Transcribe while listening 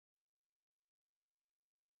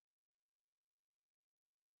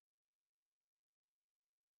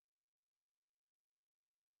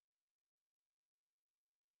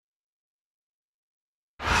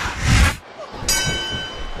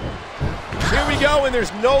go, and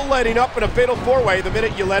there's no letting up in a fatal four-way. The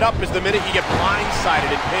minute you let up is the minute you get blindsided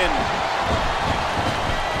and pinned.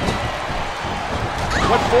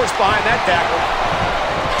 What force behind that tackle?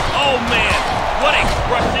 Oh, man, what a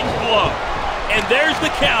crushing blow. And there's the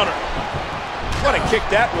counter. What a kick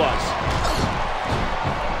that was.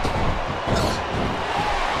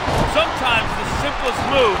 Sometimes the simplest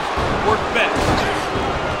moves work best.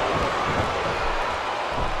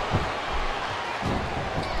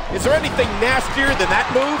 Is there anything nastier than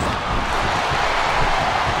that move?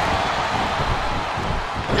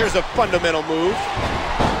 Here's a fundamental move.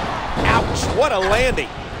 Ouch, what a landing.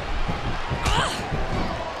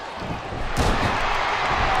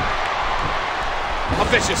 A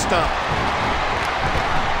vicious stomp.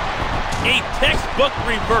 A textbook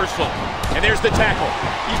reversal. And there's the tackle.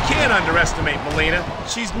 You can't underestimate Melina.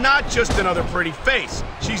 She's not just another pretty face.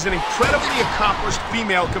 She's an incredibly accomplished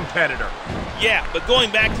female competitor. Yeah, but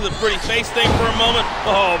going back to the pretty face thing for a moment,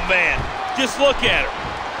 oh man, just look at her.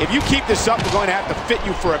 If you keep this up, we're going to have to fit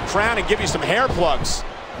you for a crown and give you some hair plugs.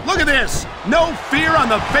 Look at this. No fear on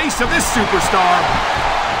the face of this superstar.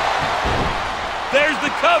 There's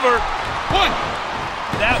the cover. One.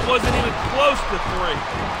 That wasn't even close to three.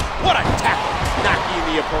 What a tackle, knocking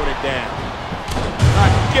the opponent down.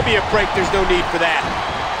 Give me a break, there's no need for that.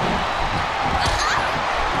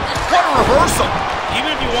 What a reversal.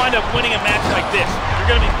 Even if you wind up winning a match like this, you're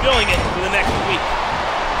going to be feeling it for the next week.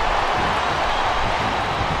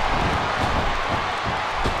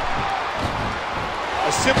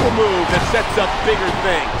 A simple move that sets up bigger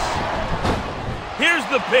things. Here's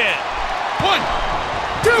the pin. 1,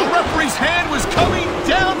 2. The referee's hand was coming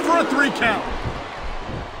down for a 3 count.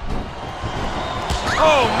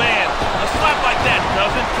 Oh, man, a slap like that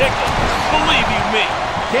doesn't tickle. Believe you me.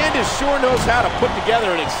 Candice sure knows how to put together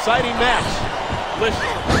an exciting match. Listen,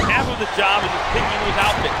 half of the job is just picking those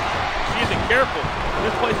outfits. If she isn't careful,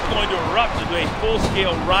 this place is going to erupt into a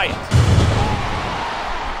full-scale riot.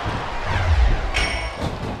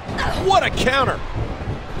 What a counter.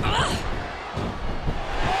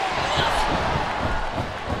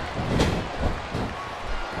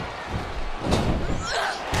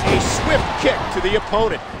 Kick to the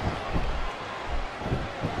opponent.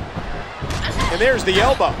 And there's the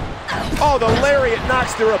elbow. Oh, the lariat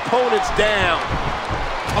knocks their opponents down.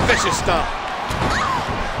 A vicious stomp.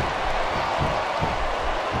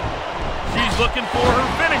 She's looking for her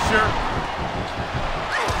finisher.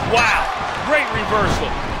 Wow, great reversal.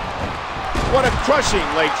 What a crushing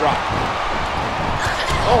leg drop.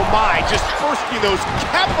 Oh my, just bursting those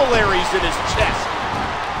capillaries in his chest.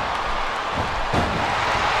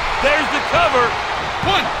 There's the cover.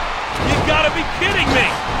 1. You gotta be kidding me.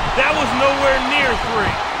 That was nowhere near 3.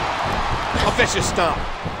 A vicious stomp.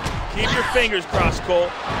 Keep your fingers crossed,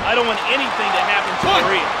 Cole. I don't want anything to happen to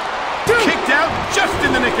Maria. 2. Kicked out just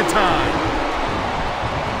in the nick of time.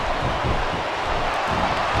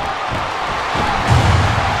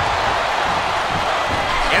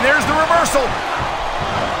 And there's the reversal.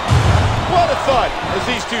 What a thud as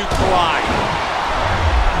these two collide.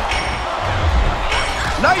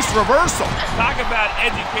 Nice reversal. Talk about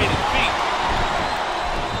educated feet.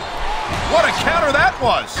 What a counter that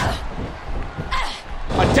was.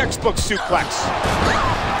 A textbook suplex.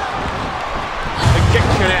 The kick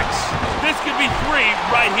connects. This could be 3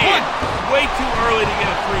 right here. 1. Way too early to get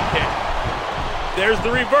a 3 kick. There's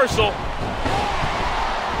the reversal.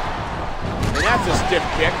 And that's a stiff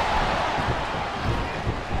kick.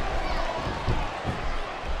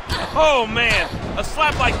 Oh, man. A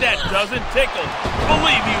slap like that doesn't tickle.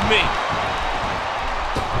 Believe you me.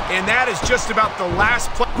 And that is just about the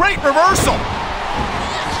last play. Great reversal.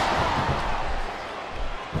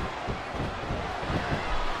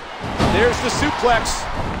 There's the suplex.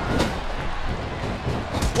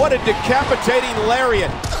 What a decapitating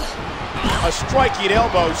lariat. A striking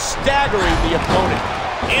elbow staggering the opponent.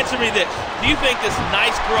 Answer me this. Do you think this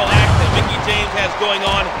nice girl act that Mickie James has going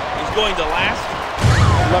on is going to last?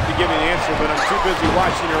 I'd love to give you an answer, but I'm too busy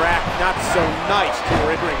watching her act not so nice to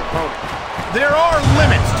her in-ring opponent. There are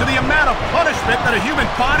limits to the amount of punishment that a human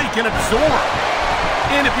body can absorb.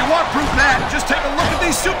 And if you want proof of that, just take a look at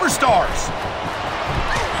these superstars.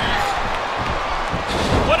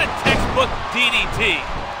 What a textbook DDT.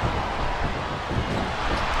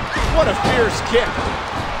 What a fierce kick.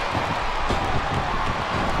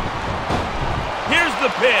 Here's the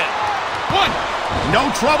pin. 1. No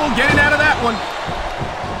trouble getting out of that one.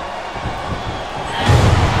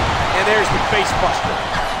 And there's the face buster.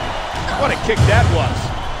 What a kick that was.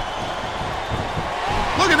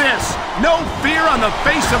 Look at this. No fear on the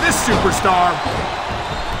face of this superstar.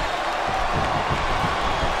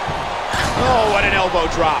 Oh, what an elbow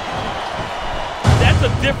drop.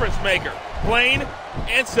 Just a difference maker. Plain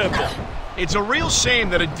and simple. It's a real shame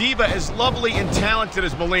that a diva as lovely and talented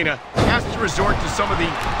as Melina has to resort to some of the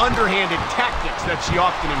underhanded tactics that she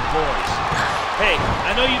often employs. Hey,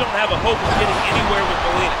 I know you don't have a hope of getting anywhere with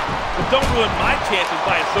Melina, but don't ruin my chances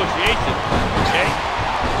by association, okay?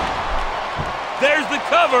 There's the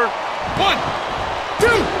cover. 1,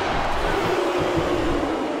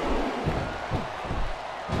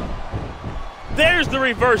 2. There's the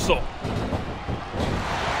reversal.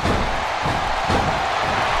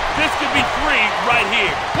 This could be 3 right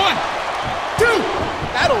here. 1, 2.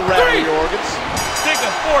 That'll rattle your organs. Stick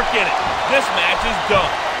a fork in it. This match is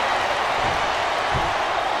done.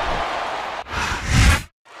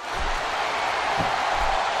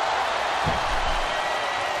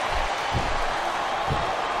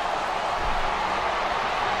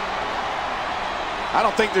 I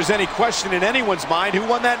don't think there's any question in anyone's mind who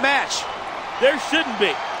won that match. There shouldn't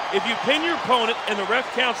be. If you pin your opponent and the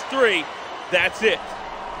ref counts 3, that's it.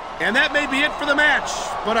 And that may be it for the match,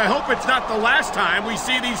 but I hope it's not the last time we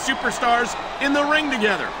see these superstars in the ring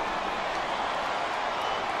together.